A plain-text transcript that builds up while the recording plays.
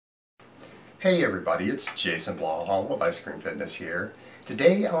Hey everybody, it's Jason Blaha with Ice Cream Fitness here.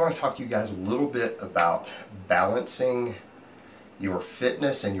 Today I want to talk to you guys a little bit about balancing your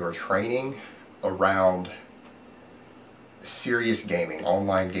fitness and your training around serious gaming,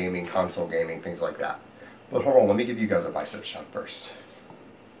 online gaming, console gaming, things like that. But hold on, let me give you guys a bicep shot first.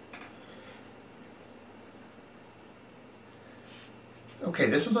 Okay,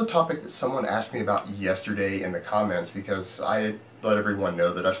 this was a topic that someone asked me about yesterday in the comments because I had let everyone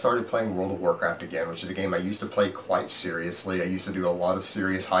know that I started playing World of Warcraft again, which is a game I used to play quite seriously. I used to do a lot of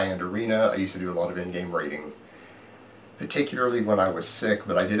serious high-end arena. I used to do a lot of in-game raiding, particularly when I was sick,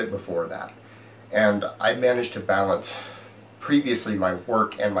 but I did it before that. And I managed to balance previously my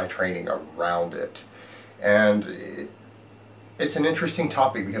work and my training around it. And it's an interesting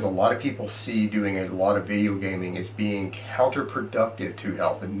topic because a lot of people see doing a lot of video gaming as being counterproductive to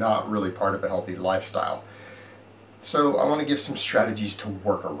health and not really part of a healthy lifestyle. So I want to give some strategies to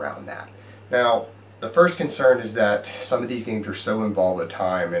work around that. Now, the first concern is that some of these games are so involved with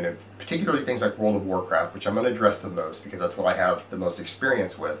time, and particularly things like World of Warcraft, which I'm going to address the most because that's what I have the most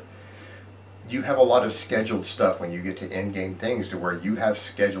experience with. You have a lot of scheduled stuff when you get to in-game things to where you have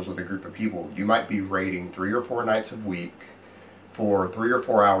schedules with a group of people. You might be raiding 3 or 4 nights a week for 3 or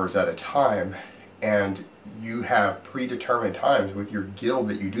 4 hours at a time, and you have predetermined times with your guild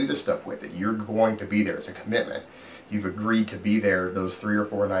that you do this stuff with. That you're going to be there. It's a commitment. You've agreed to be there those 3 or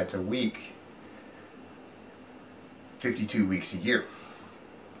 4 nights a week, 52 weeks a year.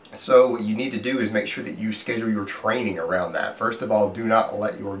 So what you need to do is make sure that you schedule your training around that. First of all, do not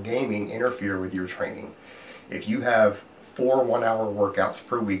let your gaming interfere with your training. If you have 4 one-hour workouts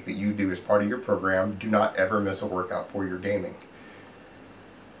per week that you do as part of your program, do not ever miss a workout for your gaming.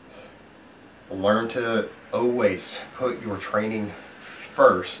 Learn to always put your training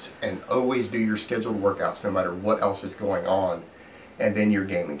first and always do your scheduled workouts no matter what else is going on, and then your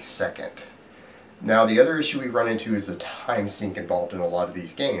gaming second. Now, the other issue we run into is the time sink involved in a lot of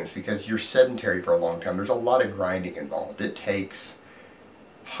these games because you're sedentary for a long time. There's a lot of grinding involved. It takes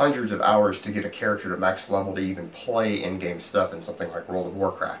hundreds of hours to get a character to max level to even play in-game stuff in something like World of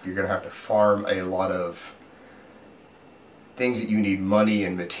Warcraft. You're going to have to farm a lot of things that you need, money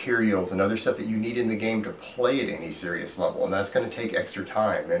and materials and other stuff that you need in the game to play at any serious level, and that's going to take extra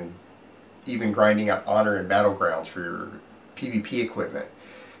time. And even grinding out honor and battlegrounds for your PvP equipment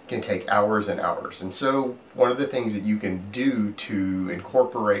can take hours and hours. And so one of the things that you can do to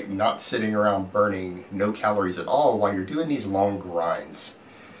incorporate not sitting around burning no calories at all while you're doing these long grinds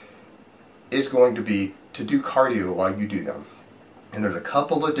is going to be to do cardio while you do them. And there's a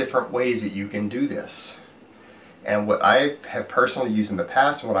couple of different ways that you can do this. And what I have personally used in the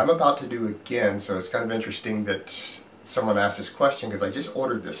past and what I'm about to do again, so it's kind of interesting that someone asked this question because I just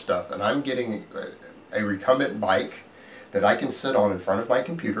ordered this stuff, and I'm getting a recumbent bike that I can sit on in front of my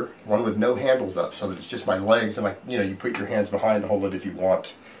computer, one with no handles up so that it's just my legs, and you put your hands behind to hold it if you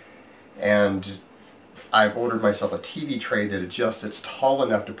want. And I've ordered myself a TV tray that adjusts. It's tall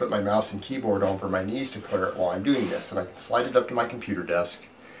enough to put my mouse and keyboard on for my knees to clear it while I'm doing this, and I can slide it up to my computer desk.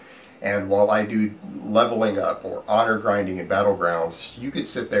 And while I do leveling up or honor grinding in battlegrounds, you could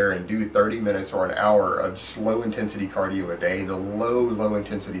sit there and do 30 minutes or an hour of just low intensity cardio a day, the low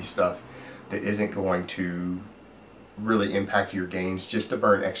intensity stuff that isn't going to really impact your gains, just to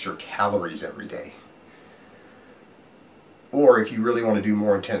burn extra calories every day. Or if you really want to do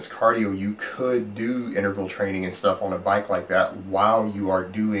more intense cardio, you could do interval training and stuff on a bike like that while you are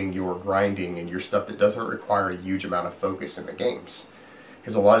doing your grinding and your stuff that doesn't require a huge amount of focus in the games.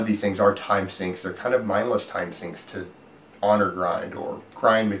 Because a lot of these things are time sinks. They're kind of mindless time sinks to honor grind or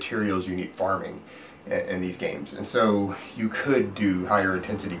grind materials you need farming in these games. And so you could do higher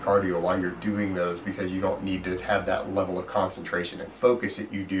intensity cardio while you're doing those because you don't need to have that level of concentration and focus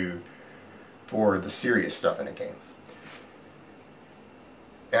that you do for the serious stuff in a game.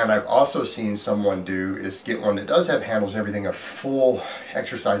 And I've also seen someone do is get one that does have handles and everything, a full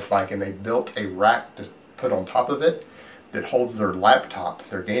exercise bike, and they built a rack to put on top of it that holds their laptop,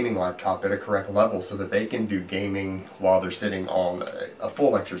 their gaming laptop, at a correct level so that they can do gaming while they're sitting on a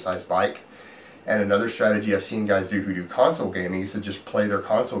full exercise bike. And another strategy I've seen guys do who do console gaming is to just play their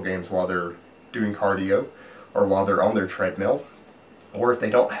console games while they're doing cardio or while they're on their treadmill. Or if they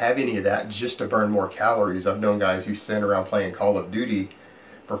don't have any of that, just to burn more calories. I've known guys who stand around playing Call of Duty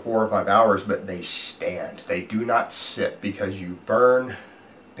for 4 or 5 hours, but they stand. They do not sit because you burn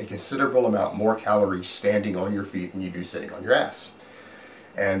a considerable amount more calories standing on your feet than you do sitting on your ass.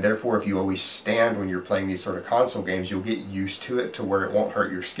 And therefore, if you always stand when you're playing these sort of console games, you'll get used to it to where it won't hurt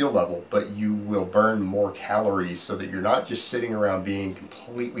your skill level, but you will burn more calories so that you're not just sitting around being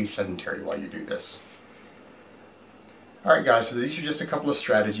completely sedentary while you do this. Alright guys, so these are just a couple of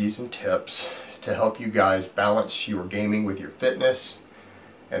strategies and tips to help you guys balance your gaming with your fitness.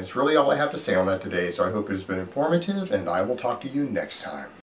 And it's really all I have to say on that today, so I hope it has been informative, and I will talk to you next time.